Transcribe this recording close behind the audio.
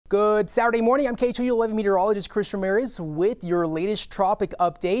Good Saturday morning. I'm KHOU 11 meteorologist Chris Ramirez with your latest tropic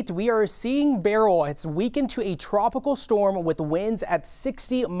update. We are seeing Beryl. It's weakened to a tropical storm with winds at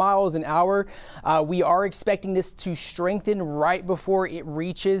 60 miles an hour. We are expecting this to strengthen right before it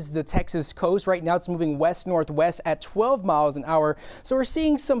reaches the Texas coast. Right now it's moving west-northwest at 12 miles an hour. So we're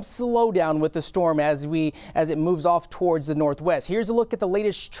seeing some slowdown with the storm as it moves off towards the northwest. Here's a look at the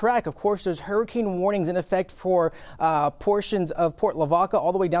latest track. Of course, there's hurricane warnings in effect for portions of Port Lavaca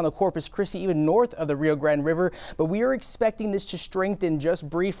all the way down to Corpus Christi, even north of the Rio Grande River. But we are expecting this to strengthen just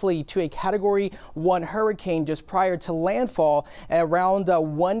briefly to a Category 1 hurricane just prior to landfall at around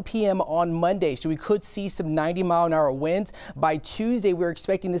 1 p.m. on Monday. So we could see some 90-mile-an-hour winds. By Tuesday, we're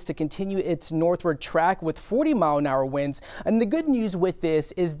expecting this to continue its northward track with 40-mile-an-hour winds. And the good news with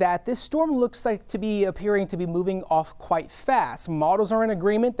this is that this storm looks like to be appearing to be moving off quite fast. Models are in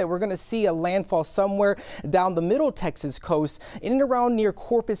agreement that we're going to see a landfall somewhere down the middle Texas coast in and around near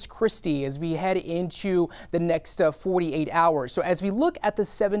Corpus Christi as we head into the next 48 hours. So as we look at the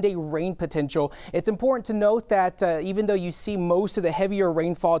 7-day rain potential, it's important to note that even though you see most of the heavier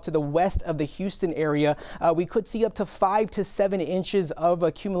rainfall to the west of the Houston area, we could see up to 5 to 7 inches of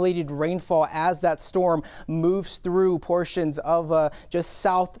accumulated rainfall as that storm moves through portions of just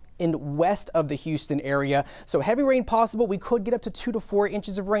south and west of the Houston area. So heavy rain possible. We could get up to 2 to 4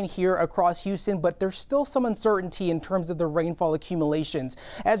 inches of rain here across Houston, but there's still some uncertainty in terms of the rainfall accumulations.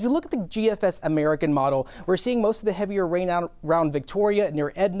 As we look at the GFS American model, we're seeing most of the heavier rain out around Victoria,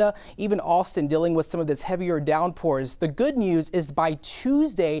 near Edna, even Austin dealing with some of this heavier downpours. The good news is by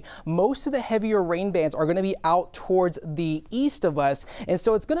Tuesday, most of the heavier rain bands are going to be out towards the east of us, and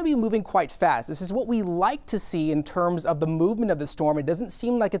so it's going to be moving quite fast. This is what we like to see in terms of the movement of the storm. It doesn't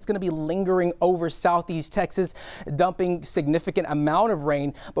seem like it's going to be lingering over southeast Texas, dumping significant amount of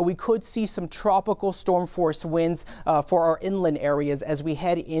rain, but we could see some tropical storm force winds for our inland areas as we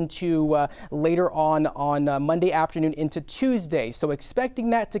head into later on Monday afternoon into Tuesday. So expecting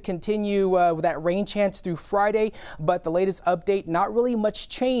that to continue with that rain chance through Friday, but the latest update, not really much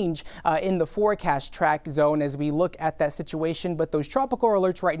change in the forecast track zone as we look at that situation. But those tropical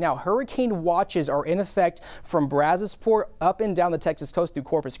alerts right now, hurricane watches are in effect from Brazos Port up and down the Texas coast through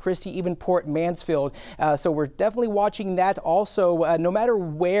Corpus Christi, even Port Mansfield. So we're definitely watching that. Also, no matter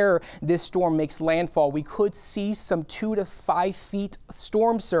where this storm makes landfall, we could see some 2 to 5 feet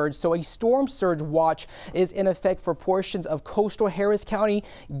storm surge. So a storm surge watch is in effect for portions of coastal Harris County,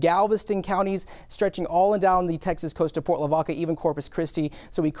 Galveston counties, stretching all and down the Texas coast to Port Lavaca, even Corpus Christi.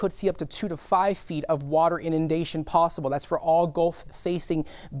 So we could see up to 2 to 5 feet of water inundation possible. That's for all Gulf facing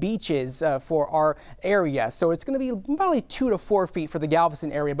beaches for our area. So it's going to be probably 2 to 4 feet for the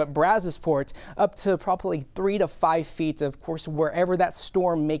Galveston area, but Brazos Port up to probably 3 to 5 feet. Of course, wherever that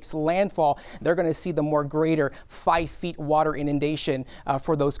storm makes landfall, they're going to see the more greater 5 feet water inundation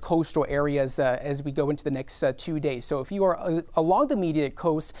for those coastal areas as we go into the next 2 days. So if you are along the immediate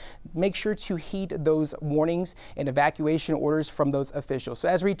coast, make sure to heed those warnings and evacuation orders from those officials. So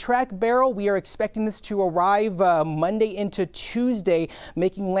as we track Beryl, we are expecting this to arrive Monday into Tuesday,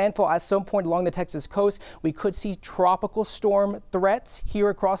 making landfall at some point along the Texas coast. We could see tropical storm threats here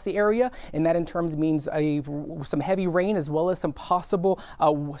across the area, and that in terms means some heavy rain as well as some possible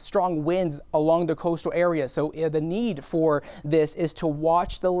strong winds along the coastal area. So the need for this is to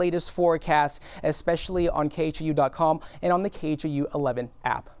watch the latest forecast, especially on KHOU.com and on the KHOU 11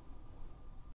 app.